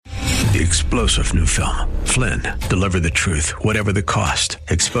the explosive new film, Flynn, Deliver the Truth, Whatever the Cost,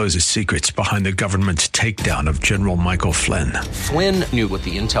 exposes secrets behind the government's takedown of General Michael Flynn. Flynn knew what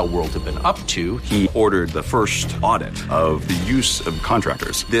the intel world had been up to. He ordered the first audit of the use of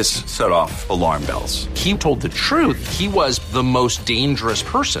contractors. This set off alarm bells. He told the truth. He was the most dangerous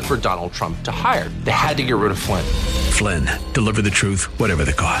person for Donald Trump to hire. They had to get rid of Flynn. Flynn, Deliver the Truth, Whatever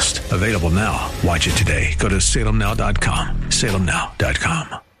the Cost. Available now. Watch it today. Go to salemnow.com.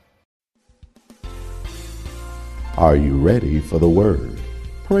 salemnow.com. Are you ready for the word?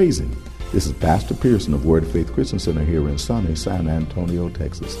 Praise Him. This is Pastor Pearson of Word of Faith Christian Center here in sunny San Antonio,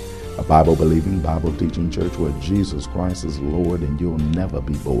 Texas. A Bible-believing, Bible-teaching church where Jesus Christ is Lord and you'll never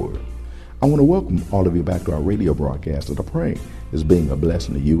be bored. I want to welcome all of you back to our radio broadcast that I pray is being a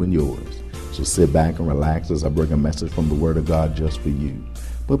blessing to you and yours. So sit back and relax as I bring a message from the Word of God just for you.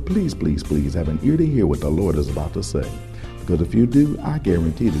 But please, please, please have an ear to hear what the Lord is about to say. Because if you do, I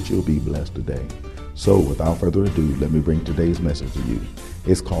guarantee that you'll be blessed today. So without further ado, let me bring today's message to you.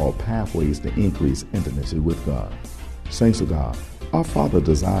 It's called Pathways to Increase Intimacy with God. Saints of God, our Father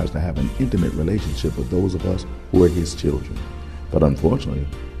desires to have an intimate relationship with those of us who are His children. But unfortunately,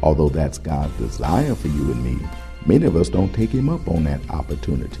 although that's God's desire for you and me, many of us don't take Him up on that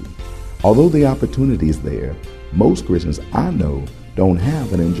opportunity. Although the opportunity is there, most Christians I know don't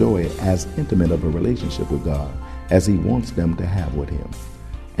have and enjoy as intimate of a relationship with God as He wants them to have with Him,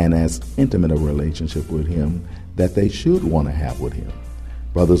 and as intimate a relationship with Him that they should want to have with Him.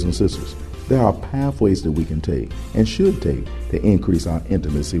 Brothers and sisters, there are pathways that we can take and should take to increase our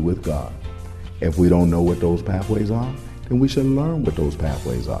intimacy with God. If we don't know what those pathways are, then we should learn what those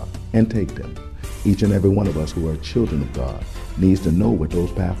pathways are and take them. Each and every one of us who are children of God needs to know what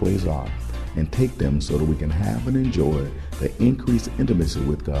those pathways are and take them so that we can have and enjoy the increased intimacy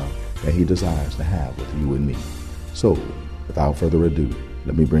with God that He desires to have with you and me. So, without further ado,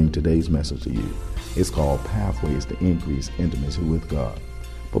 let me bring today's message to you. It's called Pathways to Increase Intimacy with God.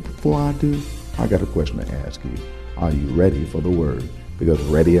 But before I do, I got a question to ask you. Are you ready for the word? Because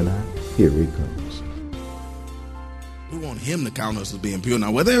ready or not, here it comes. We want Him to count us as being pure.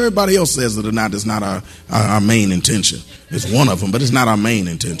 Now, whether everybody else says it or not, it's not our main intention. It's one of them, but it's not our main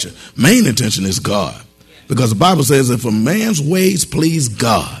intention. Main intention is God. Because the Bible says if a man's ways please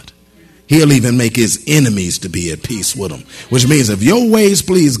God, He'll even make his enemies to be at peace with him. Which means if your ways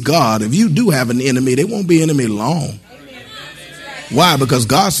please God, if you do have an enemy, they won't be enemy long. Why? Because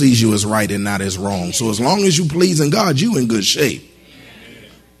God sees you as right and not as wrong. So as long as you pleasing God, you in good shape.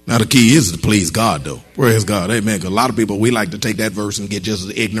 Now the key is to please God, though. Praise God. Amen. Because a lot of people, we like to take that verse and get just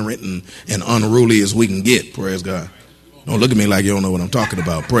as ignorant and unruly as we can get. Praise God. Don't look at me like you don't know what I'm talking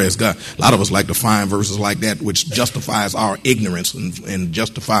about. Praise God. A lot of us like to find verses like that which justifies our ignorance and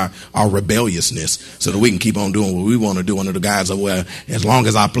justify our rebelliousness so that we can keep on doing what we want to do under the guise of, well, as long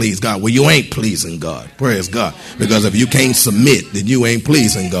as I please God. Well, you ain't pleasing God. Praise God. Because if you can't submit, then you ain't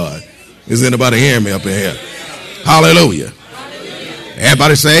pleasing God. Is anybody hearing me up in here? Hallelujah.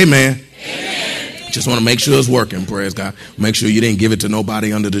 Everybody say amen. Just want to make sure it's working, praise God. Make sure you didn't give it to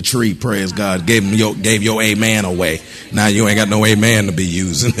nobody under the tree, praise God. Gave your amen away. Now you ain't got no amen to be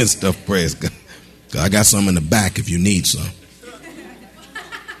using this stuff, praise God. I got some in the back if you need some.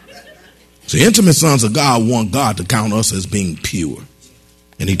 So intimate sons of God want God to count us as being pure.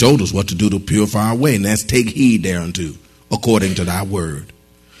 And He told us what to do to purify our way, and that's take heed thereunto, according to thy word.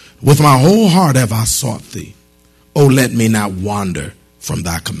 With my whole heart have I sought thee. Oh, let me not wander from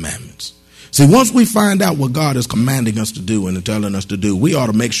thy commandments. See, once we find out what God is commanding us to do and telling us to do, we ought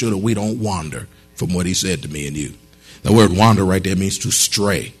to make sure that we don't wander from what He said to me and you. The word wander right there means to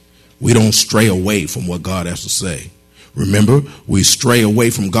stray. We don't stray away from what God has to say. Remember, we stray away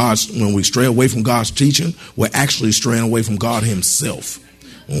from when we stray away from God's teaching, we're actually straying away from God Himself.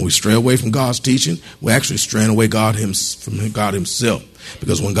 When we stray away from God's teaching, we're actually straying away from God Himself.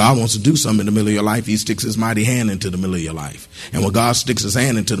 Because when God wants to do something in the middle of your life, He sticks His mighty hand into the middle of your life. And when God sticks His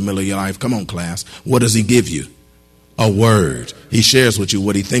hand into the middle of your life, come on, class, what does He give you? A word. He shares with you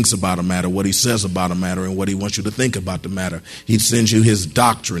what He thinks about a matter, what He says about a matter, and what He wants you to think about the matter. He sends you His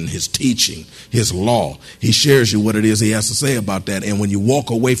doctrine, His teaching, His law. He shares you what it is He has to say about that. And when you walk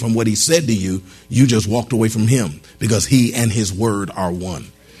away from what He said to you, you just walked away from Him, because He and His word are one.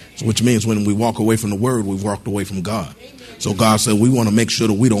 So which means when we walk away from the word, we've walked away from God. So God said we want to make sure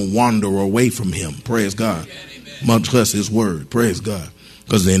that we don't wander away from Him. Praise God. Much less His word. Praise God.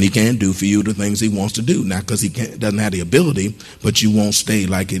 Because then He can't do for you the things He wants to do. Not because He doesn't have the ability, but you won't stay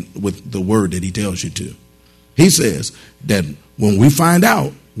like it with the word that He tells you to. He says that when we find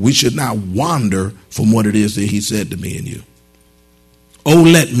out, we should not wander from what it is that He said to me and you. Oh,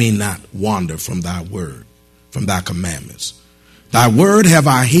 let me not wander from thy word, from thy commandments. Thy word have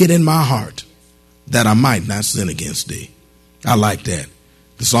I hid in my heart, that I might not sin against thee. I like that.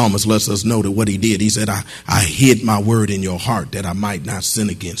 The psalmist lets us know that what he did. He said, I hid my word in your heart that I might not sin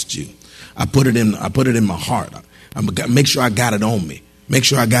against you. I put it in my heart. I make sure I got it on me. Make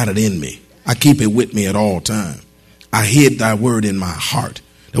sure I got it in me. I keep it with me at all times. I hid thy word in my heart.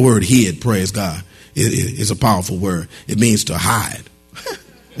 The word hid, praise God, is a powerful word. It means to hide.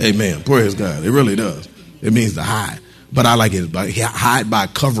 Amen. Praise God. It really does. It means to hide. But I like it. Hide by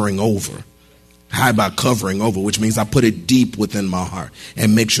covering over. Hide by covering over, which means I put it deep within my heart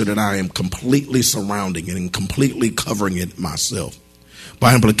and make sure that I am completely surrounding it and completely covering it myself.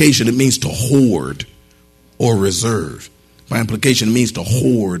 By implication, it means to hoard or reserve. By implication, it means to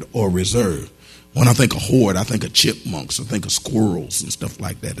hoard or reserve. When I think of hoard, I think of chipmunks. I think of squirrels and stuff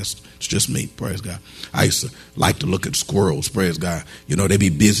like that. It's just me, praise God. I used to like to look at squirrels, praise God. You know, they be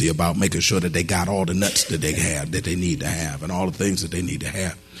busy about making sure that they got all the nuts that they have, that they need to have, and all the things that they need to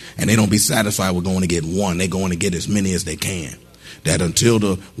have. And they don't be satisfied with going to get one. They're going to get as many as they can. That until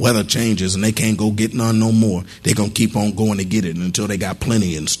the weather changes and they can't go get none no more, they're going to keep on going to get it until they got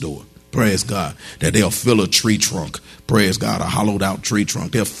plenty in store. Praise God. That they'll fill a tree trunk. Praise God. A hollowed out tree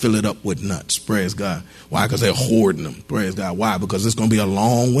trunk. They'll fill it up with nuts. Praise God. Why? Because they're hoarding them. Praise God. Why? Because it's going to be a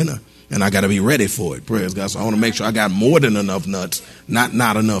long winter. And I got to be ready for it. Praise God. So I want to make sure I got more than enough nuts, not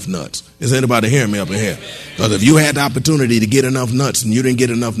enough nuts. Is anybody hearing me up in here? Because if you had the opportunity to get enough nuts and you didn't get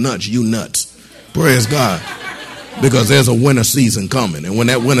enough nuts, you nuts. Praise God. Because there's a winter season coming. And when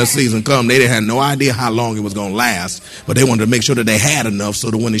that winter season come, they had no idea how long it was going to last. But they wanted to make sure that they had enough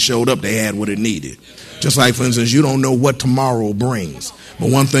so that when it showed up, they had what it needed. Just like, for instance, you don't know what tomorrow brings. But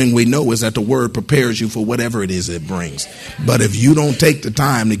one thing we know is that the word prepares you for whatever it is it brings. But if you don't take the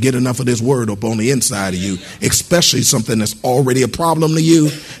time to get enough of this word up on the inside of you, especially something that's already a problem to you,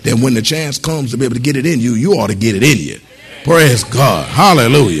 then when the chance comes to be able to get it in you, you ought to get it in you. Praise God.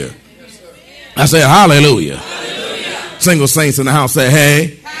 Hallelujah. I said hallelujah. Single saints in the house say,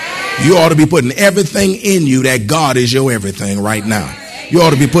 hey, you ought to be putting everything in you that God is your everything right now. You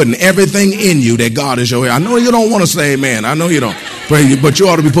ought to be putting everything in you that God is your everything. I know you don't want to say amen. I know you don't. But you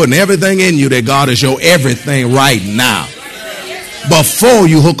ought to be putting everything in you that God is your everything right now. Before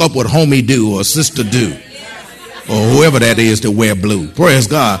you hook up with homie do or sister do or whoever that is that wear blue. Praise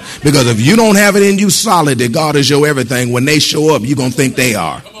God. Because if you don't have it in you solid that God is your everything, when they show up, you're going to think they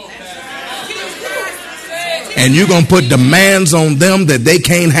are. And you're going to put demands on them that they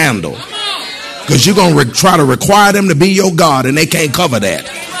can't handle. Because you're going to try to require them to be your God and they can't cover that.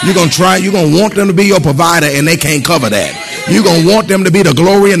 You're going to want them to be your provider and they can't cover that. You're going to want them to be the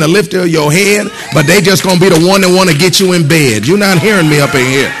glory and the lifter of your head, but they just going to be the one that want to get you in bed. You're not hearing me up in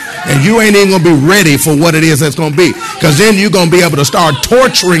here. And you ain't even going to be ready for what it is that's going to be. Because then you're going to be able to start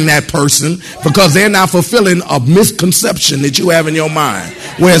torturing that person because they're not fulfilling a misconception that you have in your mind.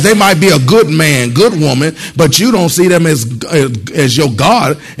 Whereas they might be a good man, good woman, but you don't see them as your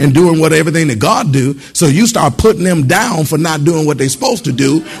God and doing everything that God do. So you start putting them down for not doing what they're supposed to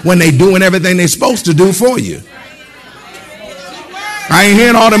do when they're doing everything they're supposed to do for you. I ain't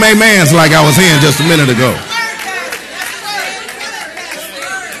hearing all them amens like I was hearing just a minute ago.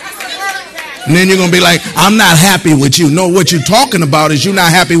 And then you're going to be like, I'm not happy with you. No, what you're talking about is you're not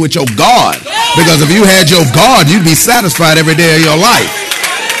happy with your God. Because if you had your God, you'd be satisfied every day of your life.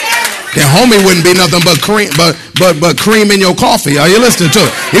 Then homie wouldn't be nothing but cream, but cream in your coffee. Are you listening to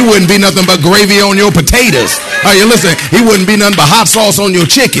it? He wouldn't be nothing but gravy on your potatoes. Are you listening? He wouldn't be nothing but hot sauce on your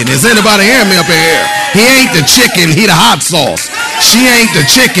chicken. Is anybody hearing me up in here? He ain't the chicken, he the hot sauce. She ain't the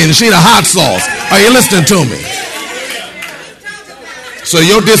chicken, she the hot sauce. Are you listening to me? So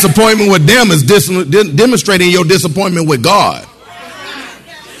your disappointment with them is demonstrating your disappointment with God.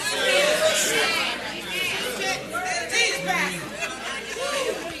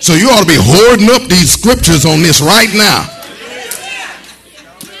 So you ought to be hoarding up these scriptures on this right now.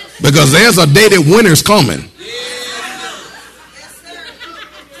 Because there's a day that winter's coming.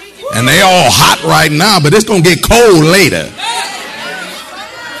 And they all hot right now, but it's going to get cold later.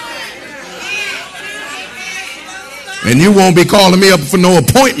 And you won't be calling me up for no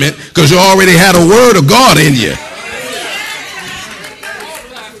appointment because you already had a word of God in you.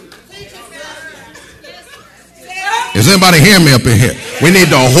 Is anybody hearing me up in here? We need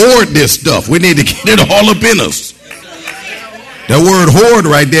to hoard this stuff. We need to get it all up in us. The word hoard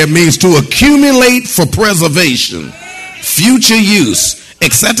right there means to accumulate for preservation, future use,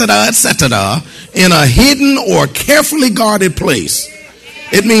 etc., etc., in a hidden or carefully guarded place.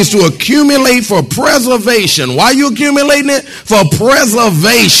 It means to accumulate for preservation. Why are you accumulating it? For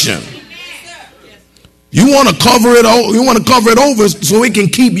preservation. You want to cover it over so it can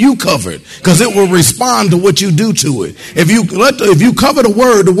keep you covered, because it will respond to what you do to it. If you cover the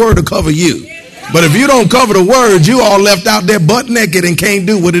word will cover you. But if you don't cover the word, you all left out there butt naked and can't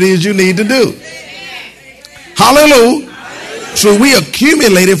do what it is you need to do. Hallelujah. So we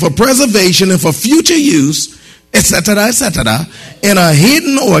accumulate it for preservation and for future use, etc., in a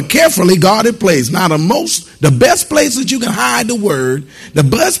hidden or a carefully guarded place. Now, the best place that you can hide the word, the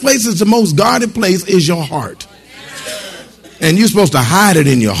best place is the most guarded place is your heart. And you're supposed to hide it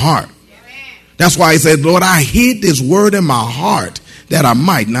in your heart. That's why he said, Lord, I hid this word in my heart that I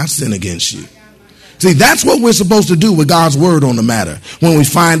might not sin against you. See, that's what we're supposed to do with God's word on the matter. When we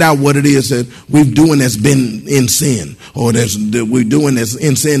find out what it is that we're doing that's been in sin, or that we're doing that's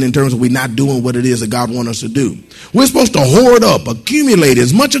in sin in terms of we're not doing what it is that God wants us to do. We're supposed to hoard up, accumulate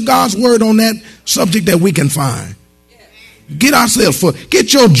as much of God's word on that subject that we can find. Get ourselves full.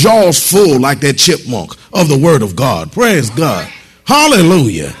 Get your jaws full like that chipmunk of the word of God. Praise God.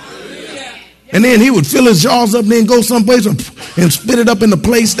 Hallelujah. And then he would fill his jaws up and then go someplace and spit it up in the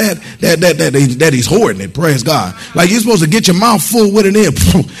place that he's hoarding it. Praise God. Like you're supposed to get your mouth full with it in,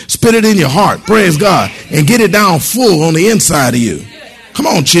 spit it in your heart. Praise God. And get it down full on the inside of you. Come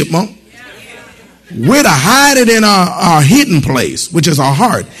on, chipmunk. We're to hide it in our hidden place, which is our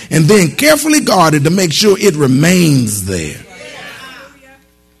heart, and then carefully guard it to make sure it remains there.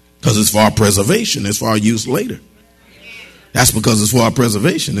 Because it's for our preservation. It's for our use later. That's because it's for our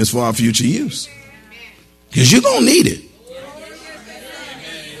preservation. It's for our future use. Because you're going to need it.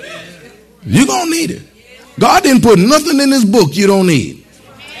 You're going to need it. God didn't put nothing in this book you don't need.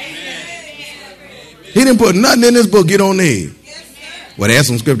 He didn't put nothing in this book you don't need. Well, there's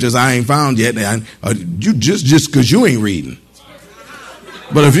some scriptures I ain't found yet. You just because you ain't reading.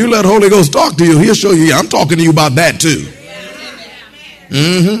 But if you let Holy Ghost talk to you, he'll show you. I'm talking to you about that too.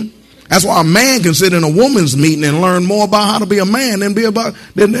 That's why a man can sit in a woman's meeting and learn more about how to be a man than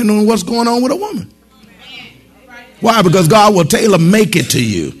what's going on with a woman. Why? Because God will tailor make it to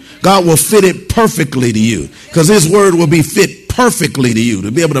you. God will fit it perfectly to you. Because his word will be fit perfectly to you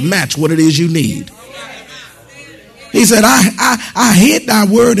to be able to match what it is you need. He said, I hid thy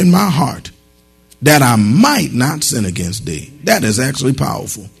word in my heart that I might not sin against thee. That is actually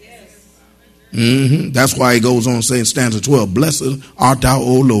powerful. That's why he goes on saying, stanza 12, blessed art thou,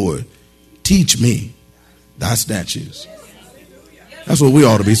 O Lord. Teach me thy statutes. That's what we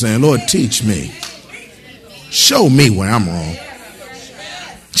ought to be saying. Lord, teach me. Show me where I'm wrong.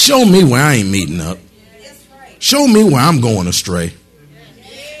 Show me where I ain't meeting up. Show me where I'm going astray.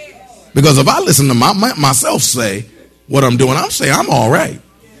 Because if I listen to myself say what I'm doing, I'm saying I'm all right.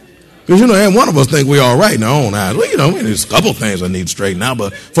 Because, and one of us think we're all right in our own eyes. Well, there's a couple things I need to straighten out,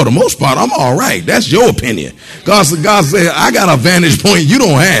 but for the most part, I'm all right. That's your opinion. God said, I got a vantage point you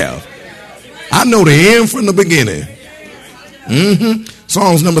don't have. I know the end from the beginning.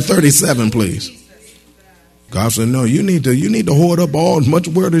 Psalms number 37, please. God said, no, you need to hoard up as much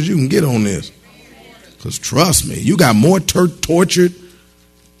word as you can get on this. Because trust me, you got more tortured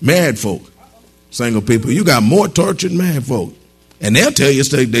mad folk, single people. You got more tortured mad folk. And they'll tell you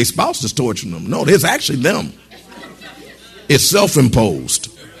their spouse is torturing them. No, it's actually them. It's self-imposed.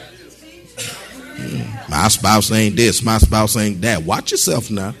 My spouse ain't this. My spouse ain't that. Watch yourself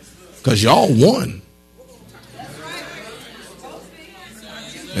now. Because y'all one.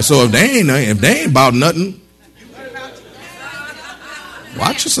 And so if they ain't about nothing,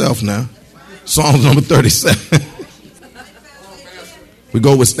 watch yourself now. Psalms number 37. We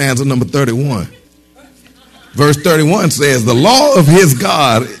go with stanza number 31. Verse 31 says, the law of his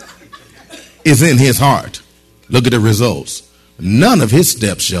God is in his heart. Look at the results. None of his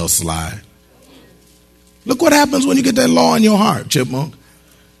steps shall slide. Look what happens when you get that law in your heart, chipmunk.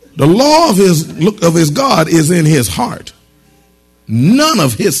 The law of his God is in his heart. None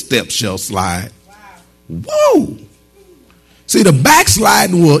of his steps shall slide. Whoa. See, the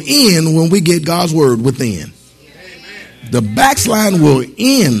backsliding will end when we get God's word within. The backsliding will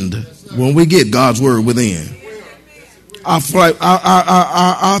end when we get God's word within. Our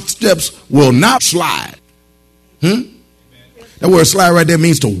steps will not slide. That word slide right there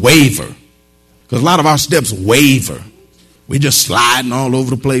means to waver. Because a lot of our steps waver. We just sliding all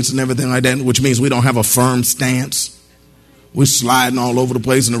over the place and everything like that, which means we don't have a firm stance. We're sliding all over the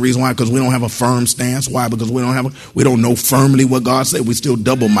place, and the reason why, because we don't have a firm stance. Why? Because we don't know firmly what God said. We're still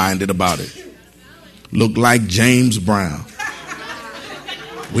double-minded about it. Look like James Brown.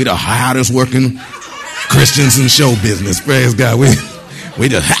 We the hardest working Christians in show business. Praise God. We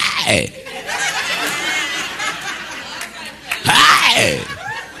just hi.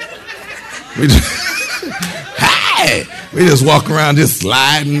 We just walk around just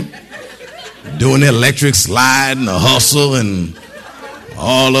sliding. doing the electric slide and the hustle and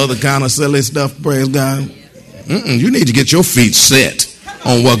all other kind of silly stuff, praise God. You need to get your feet set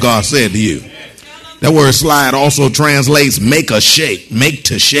on what God said to you. That word slide also translates make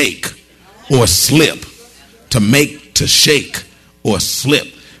to shake, or slip. To make, to shake, or slip.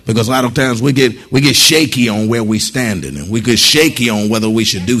 Because a lot of times we get shaky on where we standing, and we get shaky on whether we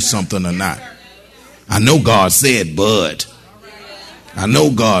should do something or not. I know God said, but.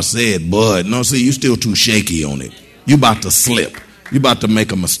 No, see, you still too shaky on it. You about to slip. You about to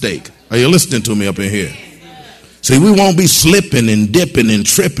make a mistake. Are you listening to me up in here? See, we won't be slipping and dipping and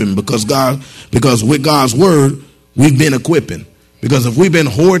tripping because with God's word, we've been equipping. Because if we've been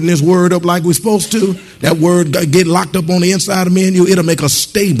hoarding this word up like we're supposed to, that word get locked up on the inside of me and you, it'll make us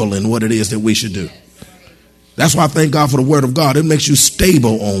stable in what it is that we should do. That's why I thank God for the word of God. It makes you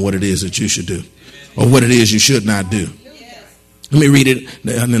stable on what it is that you should do or what it is you should not do. Let me read it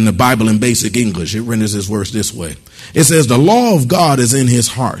in the Bible in basic English. It renders this verse this way. It says, the law of God is in his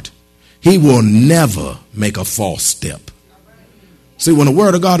heart. He will never make a false step. See, when the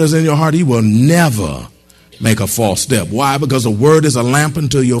word of God is in your heart, he will never make a false step. Why? Because the word is a lamp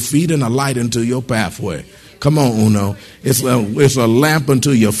unto your feet and a light unto your pathway. Come on, Uno. It's a lamp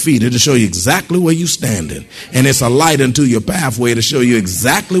unto your feet. It'll show you exactly where you're standing. And it's a light unto your pathway to show you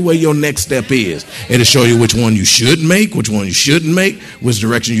exactly where your next step is. It'll show you which one you should make, which one you shouldn't make, which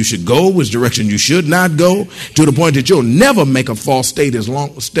direction you should go, which direction you should not go, to the point that you'll never make a false step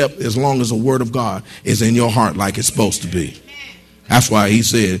as long as the word of God is in your heart like it's supposed to be. That's why he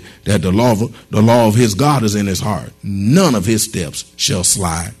said that the law of his God is in his heart. None of his steps shall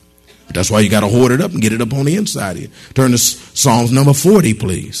slide. But that's why you got to hoard it up and get it up on the inside of you. Turn to Psalms number 40,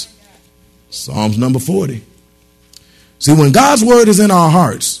 please. Psalms number 40. See, when God's word is in our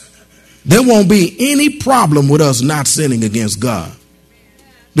hearts, there won't be any problem with us not sinning against God.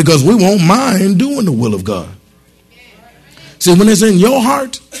 Because we won't mind doing the will of God. See, when it's in your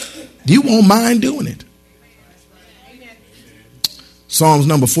heart, you won't mind doing it. Psalms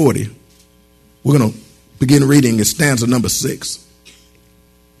number 40. We're going to begin reading in stanza number 6.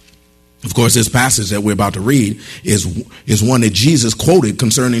 Of course, this passage that we're about to read is one that Jesus quoted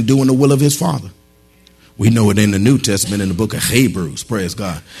concerning doing the will of his Father. We know it in the New Testament in the book of Hebrews, praise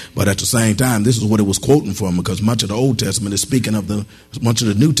God. But at the same time, this is what it was quoting from, because much of the Old Testament is speaking of much of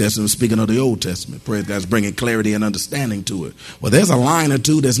the New Testament is speaking of the Old Testament. Praise God, is bringing clarity and understanding to it. Well, there's a line or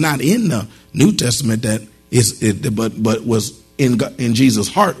two that's not in the New Testament but was in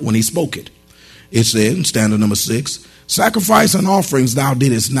Jesus' heart when he spoke it. It said in stanza number 6, sacrifice and offerings thou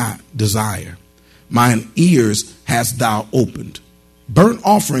didst not desire. Mine ears hast thou opened. Burnt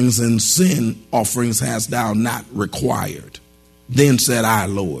offerings and sin offerings hast thou not required. Then said I,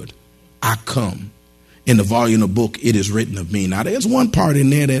 Lord, I come. In the volume of the book, it is written of me. Now, there's one part in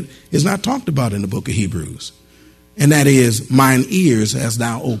there that is not talked about in the book of Hebrews. And that is, mine ears hast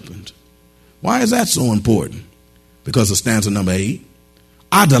thou opened. Why is that so important? Because of stanza number 8.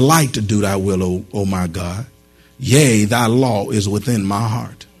 I delight to do thy will, O my God. Yea, thy law is within my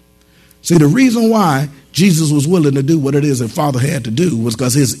heart. See, the reason why Jesus was willing to do what it is that Father had to do was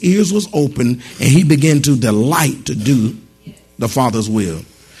because his ears was open and he began to delight to do the Father's will.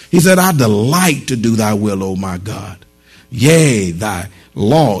 He said, I delight to do thy will, O my God. Yea, thy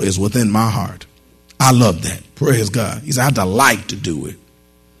law is within my heart. I love that. Praise God. He said, I delight to do it.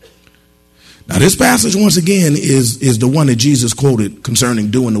 Now, this passage, once again, is the one that Jesus quoted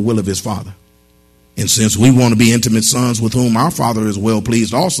concerning doing the will of his Father. And since we want to be intimate sons with whom our Father is well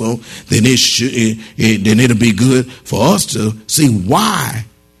pleased also, then it'll be good for us to see why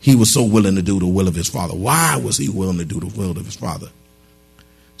he was so willing to do the will of his Father. Why was he willing to do the will of his Father?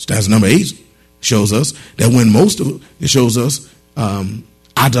 Stanza number 8 shows us that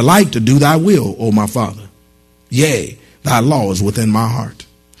I delight to do thy will, O my Father. Yea, thy law is within my heart.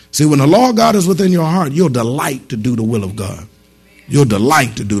 See, when the law of God is within your heart, you'll delight to do the will of God. You'll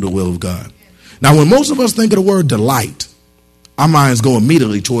delight to do the will of God. Now, when most of us think of the word delight, our minds go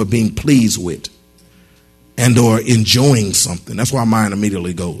immediately toward being pleased with and or enjoying something. That's where our mind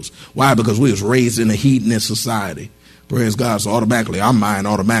immediately goes. Why? Because we was raised in a hedonist society. Praise God. So automatically, our mind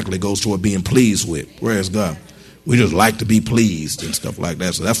automatically goes toward being pleased with. Praise God. We just like to be pleased and stuff like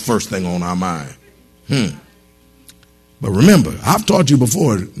that. So that's the first thing on our mind. But remember, I've taught you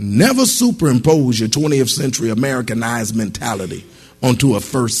before, never superimpose your 20th century Americanized mentality onto a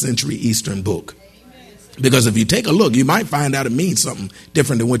first century Eastern book. Because if you take a look, you might find out it means something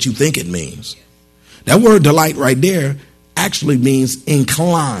different than what you think it means. That word delight right there actually means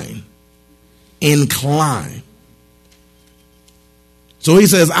incline. Incline. So he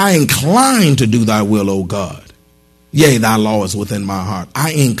says, I incline to do thy will, O God. Yea, thy law is within my heart.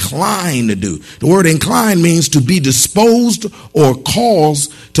 I incline to do. The word incline means to be disposed or cause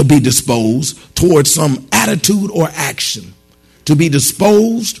to be disposed towards some attitude or action. To be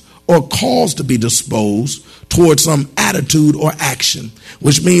disposed or cause to be disposed towards some attitude or action,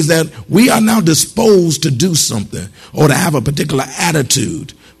 which means that we are now disposed to do something or to have a particular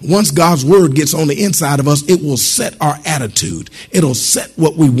attitude. Once God's word gets on the inside of us, it will set our attitude. It'll set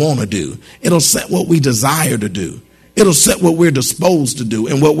what we want to do. It'll set what we desire to do. It'll set what we're disposed to do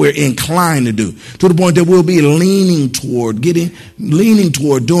and what we're inclined to do, to the point that we'll be leaning toward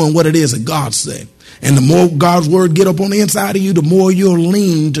doing what it is that God said. And the more God's word get up on the inside of you, the more you'll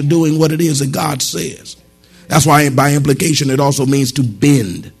lean to doing what it is that God says. That's why by implication it also means to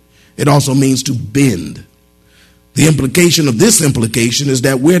bend. It also means to bend. The implication of this implication is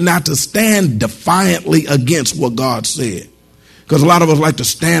that we're not to stand defiantly against what God said. Because a lot of us like to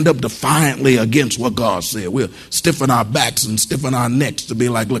stand up defiantly against what God said. We'll stiffen our backs and stiffen our necks to be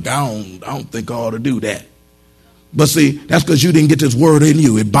like, look, I don't think I ought to do that. But see, that's because you didn't get this word in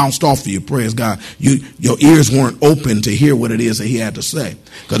you. It bounced off of you, praise God. Your ears weren't open to hear what it is that he had to say.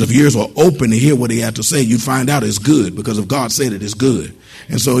 Because if your ears were open to hear what he had to say, you'd find out it's good. Because if God said it, it's good.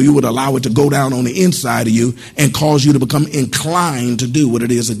 And so you would allow it to go down on the inside of you and cause you to become inclined to do what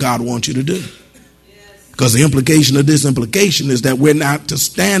it is that God wants you to do. Because the implication of this implication is that we're not to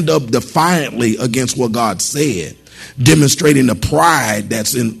stand up defiantly against what God said, demonstrating the pride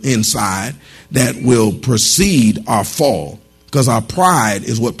that's inside that will precede our fall. Because our pride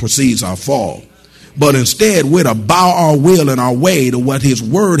is what precedes our fall. But instead, we're to bow our will and our way to what his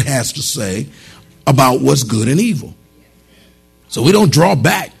word has to say about what's good and evil. So we don't draw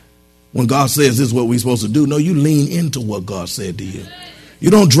back when God says this is what we're supposed to do. No, you lean into what God said to you. You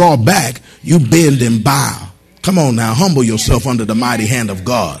don't draw back, you bend and bow. Come on now, humble yourself under the mighty hand of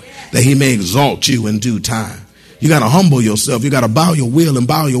God, that he may exalt you in due time. You got to humble yourself. You got to bow your will and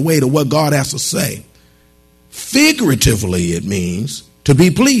bow your way to what God has to say. Figuratively, it means to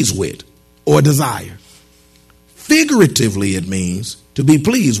be pleased with or desire. Figuratively, it means to be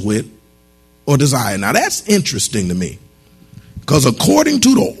pleased with or desire. Now, that's interesting to me, because according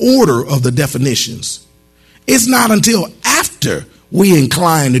to the order of the definitions, it's not until after we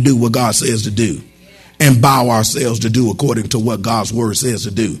incline to do what God says to do and bow ourselves to do according to what God's word says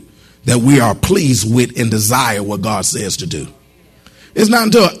to do that we are pleased with and desire what God says to do. It's not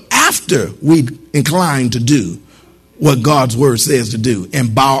until after we incline to do what God's word says to do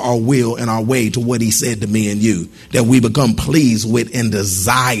and bow our will and our way to what he said to me and you that we become pleased with and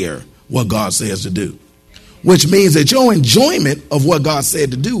desire what God says to do, which means that your enjoyment of what God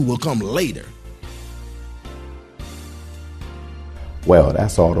said to do will come later. Well,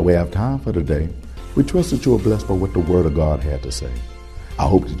 that's all that we have time for today. We trust that you are blessed by what the word of God had to say. I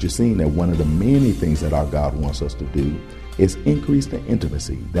hope that you're seeing that one of the many things that our God wants us to do is increase the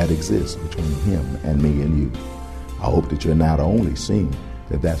intimacy that exists between him and me and you. I hope that you're not only seeing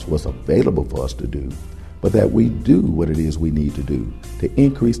that that's what's available for us to do, but that we do what it is we need to do to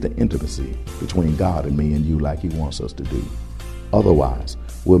increase the intimacy between God and me and you like he wants us to do. Otherwise,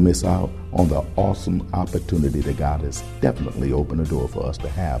 we'll miss out on the awesome opportunity that God has definitely opened the door for us to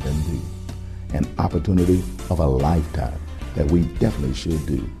have and do. An opportunity of a lifetime that we definitely should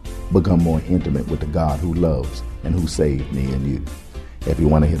do. Become more intimate with the God who loves and who saved me and you. If you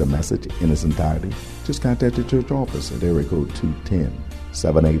want to hear the message in its entirety, just contact the church office at area code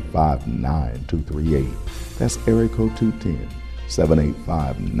 210-785-9238. That's area code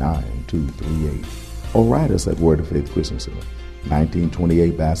 210-785-9238. Or write us at Word of Faith Christian Center,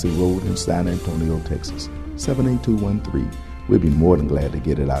 1928 Bassett Road in San Antonio, Texas, 78213. We'll be more than glad to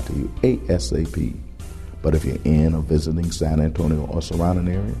get it out to you ASAP. But if you're in or visiting San Antonio or surrounding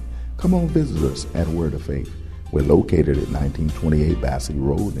area, come on visit us at Word of Faith. We're located at 1928 Bassett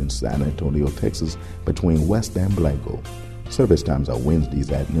Road in San Antonio, Texas, between West and Blanco. Service times are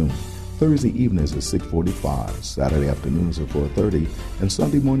Wednesdays at noon, Thursday evenings at 6:45, Saturday afternoons at 4:30, and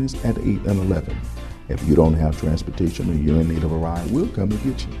Sunday mornings at 8 and 11. If you don't have transportation or you're in need of a ride, we'll come and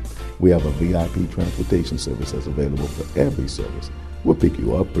get you. We have a VIP transportation service that's available for every service. We'll pick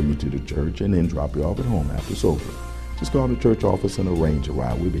you up, bring you to the church, and then drop you off at home after it's over. Just call the church office and arrange a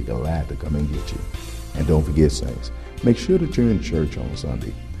ride. We'll be glad to come and get you. And don't forget, saints, make sure that you're in church on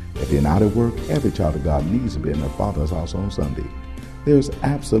Sunday. If you're not at work, every child of God needs to be in their Father's house on Sunday. There's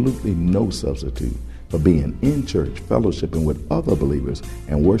absolutely no substitute for being in church, fellowshipping with other believers,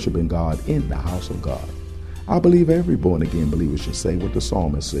 and worshiping God in the house of God. I believe every born-again believer should say what the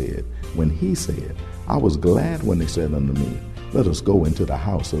psalmist said when he said, I was glad when they said unto me, let us go into the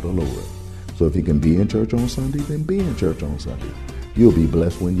house of the Lord. So if you can be in church on Sunday, then be in church on Sunday. You'll be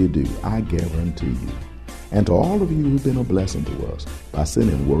blessed when you do, I guarantee you. And to all of you who've been a blessing to us by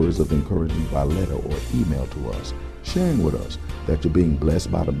sending words of encouragement by letter or email to us, sharing with us that you're being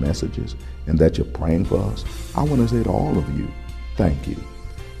blessed by the messages and that you're praying for us, I want to say to all of you, thank you.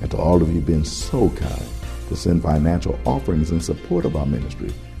 And to all of you who've been so kind to send financial offerings in support of our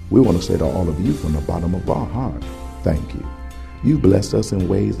ministry, we want to say to all of you from the bottom of our heart, thank you. You blessed us in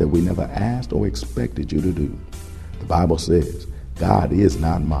ways that we never asked or expected you to do. The Bible says, God is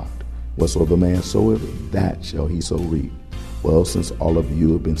not mocked. Whatsoever man soweth, that shall he so reap. Well, since all of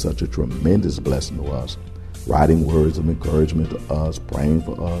you have been such a tremendous blessing to us, writing words of encouragement to us, praying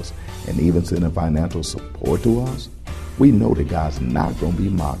for us, and even sending financial support to us, we know that God's not going to be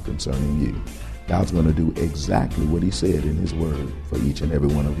mocked concerning you. God's going to do exactly what he said in his word for each and every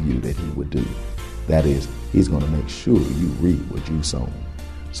one of you that he would do. That is, he's going to make sure you reap what you sown.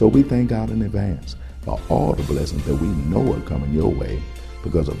 So we thank God in advance for all the blessings that we know are coming your way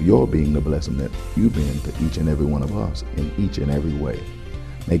because of your being the blessing that you've been to each and every one of us in each and every way.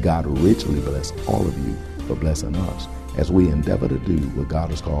 May God richly bless all of you for blessing us as we endeavor to do what God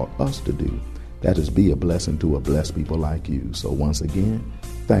has called us to do. That is, be a blessing to a blessed people like you. So once again,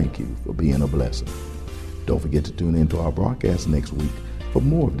 thank you for being a blessing. Don't forget to tune in to our broadcast next week for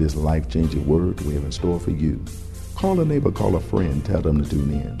more of this life-changing word we have in store for you. Call a neighbor, call a friend, tell them to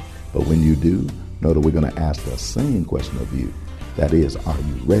tune in. But when you do, know that we're going to ask the same question of you. That is, are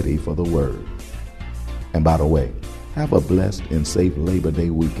you ready for the word? And by the way, have a blessed and safe Labor Day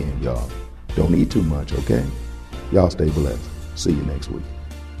weekend, y'all. Don't eat too much, okay? Y'all stay blessed. See you next week.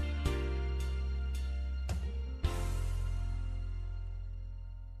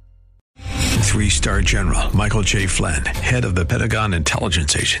 Three-star General Michael J. Flynn, head of the Pentagon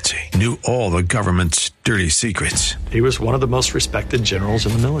Intelligence Agency, knew all the government's dirty secrets. He was one of the most respected generals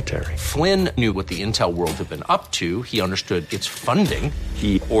in the military. Flynn knew what the intel world had been up to. He understood its funding.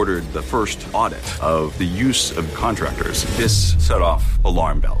 He ordered the first audit of the use of contractors. This set off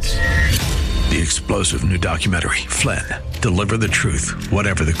alarm bells. The explosive new documentary, Flynn, Deliver the Truth,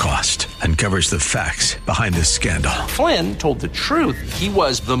 Whatever the Cost, uncovers the facts behind this scandal. Flynn told the truth. He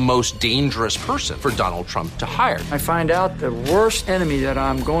was the most dangerous person for Donald Trump to hire. I find out the worst enemy that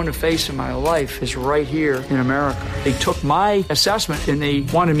I'm going to face in my life is right here in America. They took my assessment and they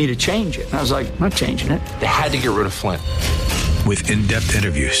wanted me to change it. And I was like, I'm not changing it. They had to get rid of Flynn. With in-depth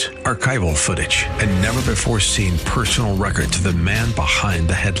interviews, archival footage, and never-before-seen personal records of the man behind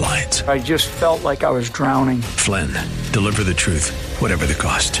the headlines. I just felt like I was drowning. Flynn, Deliver the Truth, Whatever the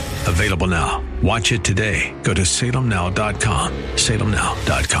Cost. Available now. Watch it today. Go to salemnow.com.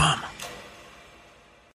 salemnow.com.